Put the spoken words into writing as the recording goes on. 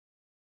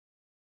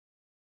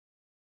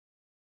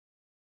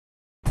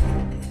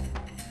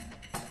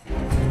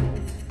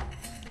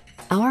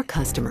Our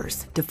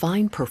customers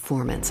define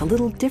performance a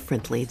little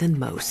differently than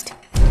most.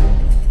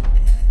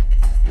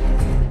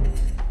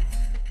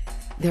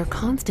 They're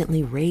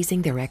constantly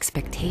raising their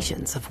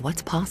expectations of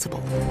what's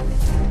possible.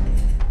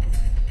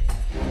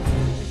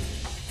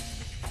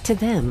 To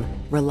them,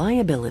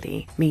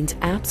 reliability means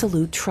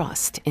absolute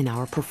trust in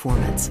our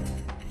performance,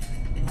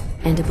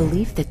 and a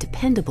belief that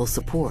dependable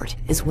support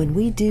is when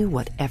we do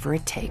whatever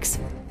it takes,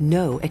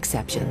 no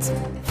exceptions.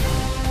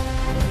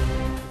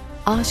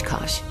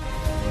 Oshkosh,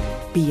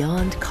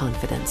 beyond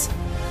confidence.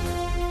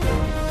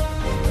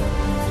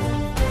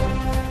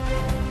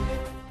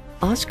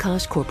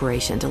 Oshkosh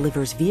Corporation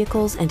delivers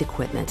vehicles and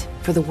equipment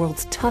for the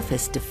world's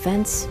toughest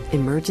defense,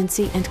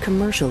 emergency, and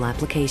commercial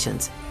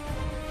applications.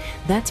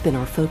 That's been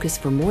our focus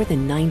for more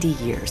than 90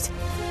 years.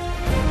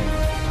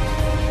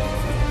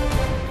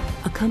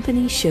 A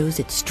company shows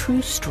its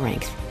true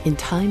strength in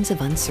times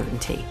of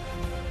uncertainty.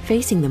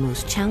 Facing the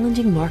most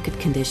challenging market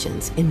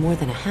conditions in more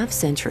than a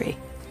half-century,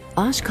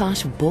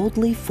 Oshkosh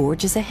boldly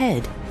forges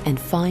ahead and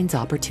finds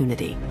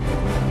opportunity.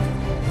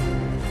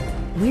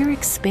 We're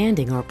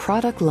expanding our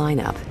product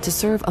lineup to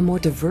serve a more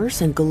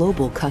diverse and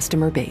global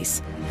customer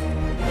base.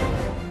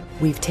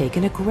 We've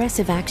taken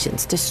aggressive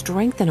actions to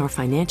strengthen our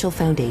financial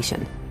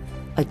foundation,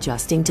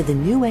 adjusting to the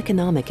new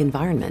economic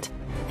environment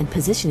and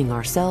positioning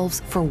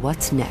ourselves for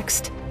what's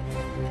next.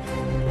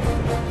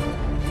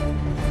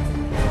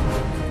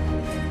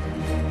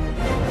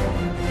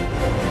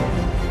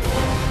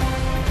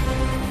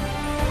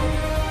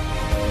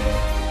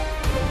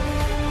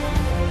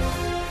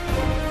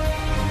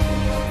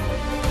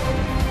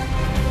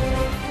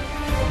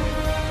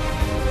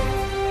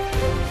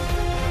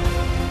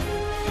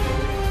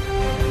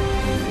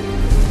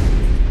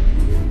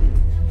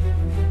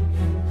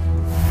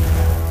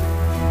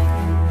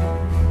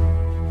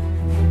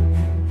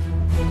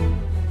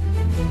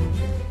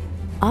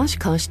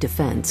 Oshkosh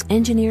Defense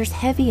engineers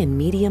heavy and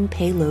medium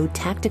payload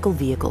tactical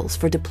vehicles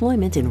for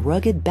deployment in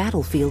rugged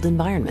battlefield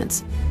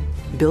environments,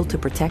 built to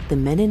protect the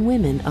men and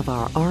women of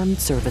our armed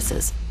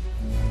services.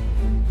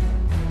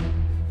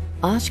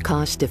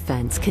 Oshkosh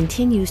Defense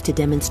continues to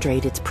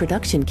demonstrate its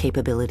production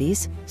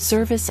capabilities,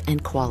 service,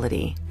 and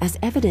quality, as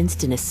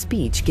evidenced in a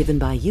speech given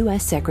by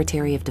U.S.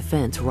 Secretary of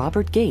Defense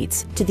Robert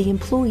Gates to the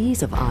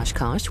employees of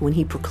Oshkosh when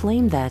he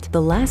proclaimed that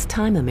the last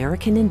time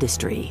American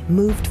industry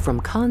moved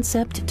from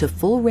concept to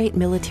full-rate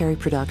military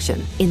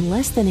production in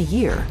less than a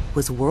year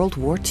was World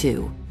War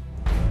II.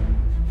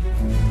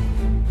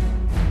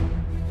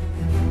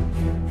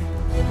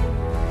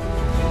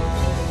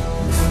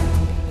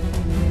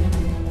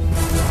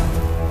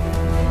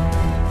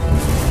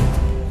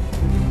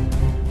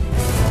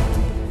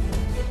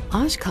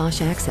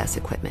 Oshkosh Access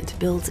Equipment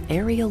builds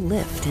aerial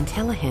lift and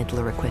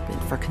telehandler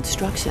equipment for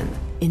construction,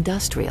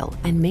 industrial,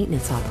 and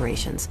maintenance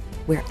operations,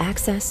 where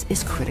access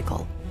is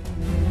critical.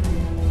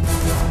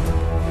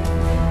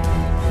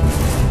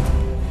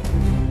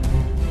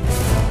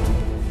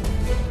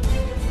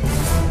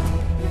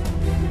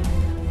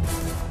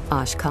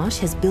 Oshkosh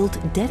has built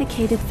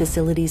dedicated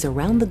facilities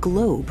around the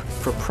globe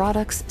for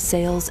products,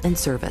 sales, and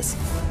service.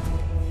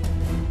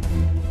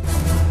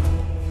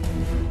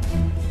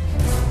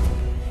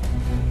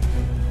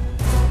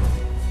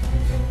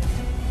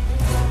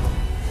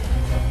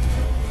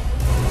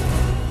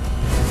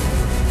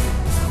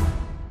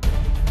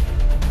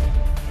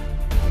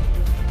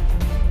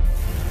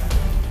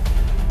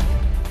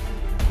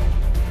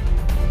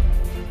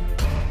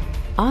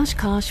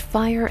 Oshkosh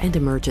Fire and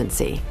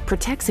Emergency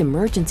protects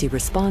emergency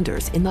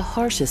responders in the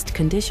harshest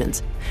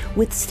conditions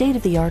with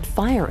state-of-the-art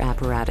fire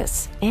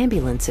apparatus,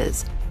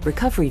 ambulances,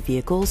 recovery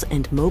vehicles,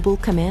 and mobile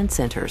command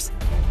centers.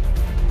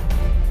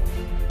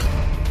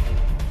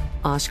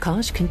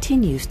 Oshkosh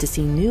continues to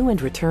see new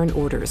and return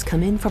orders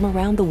come in from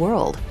around the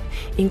world,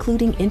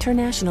 including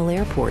international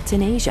airports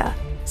in Asia,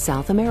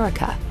 South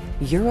America,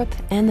 Europe,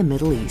 and the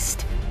Middle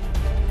East.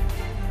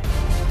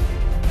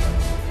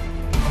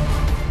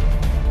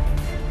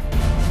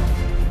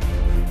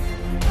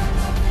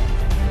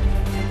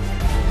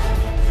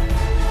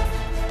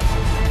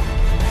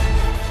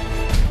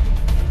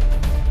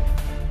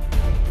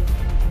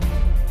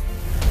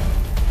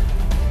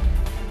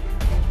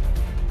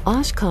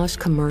 Oshkosh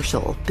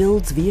Commercial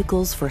builds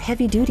vehicles for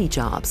heavy-duty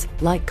jobs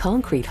like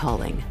concrete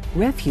hauling,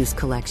 refuse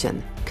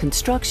collection,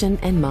 construction,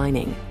 and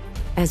mining,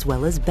 as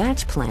well as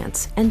batch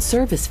plants and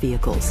service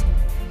vehicles.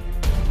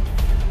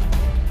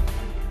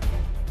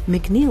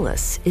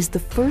 McNeilis is the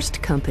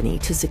first company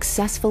to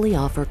successfully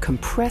offer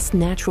compressed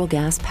natural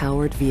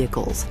gas-powered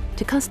vehicles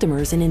to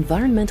customers in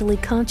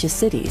environmentally conscious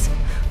cities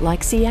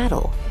like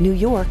Seattle, New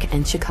York,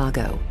 and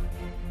Chicago.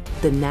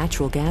 The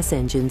natural gas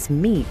engines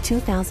meet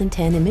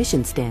 2010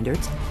 emission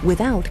standards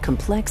without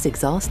complex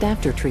exhaust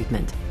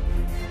aftertreatment.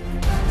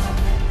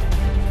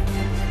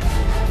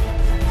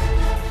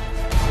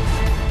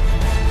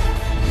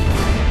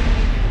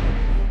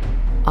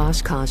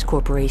 Oshkosh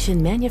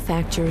Corporation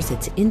manufactures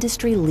its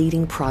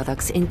industry-leading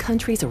products in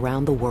countries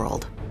around the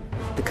world.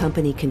 The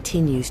company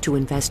continues to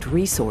invest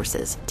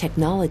resources,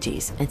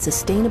 technologies, and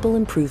sustainable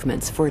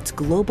improvements for its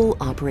global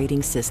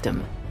operating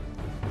system.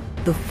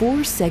 The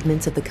four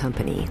segments of the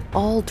company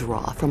all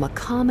draw from a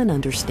common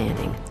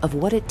understanding of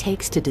what it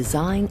takes to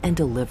design and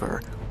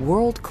deliver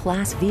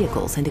world-class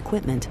vehicles and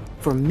equipment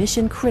for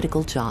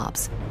mission-critical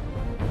jobs.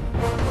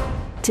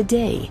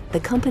 Today, the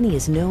company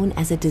is known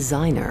as a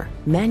designer,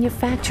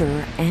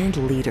 manufacturer, and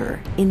leader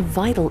in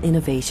vital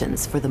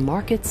innovations for the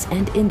markets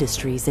and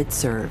industries it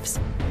serves.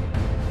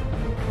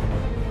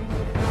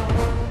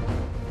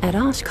 At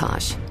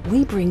Oshkosh,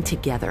 we bring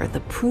together the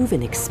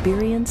proven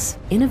experience,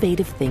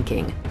 innovative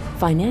thinking,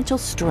 financial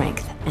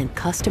strength, and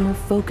customer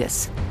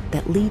focus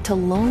that lead to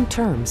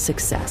long-term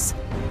success.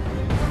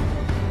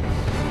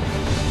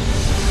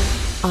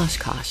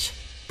 Oshkosh,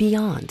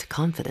 beyond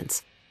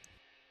confidence.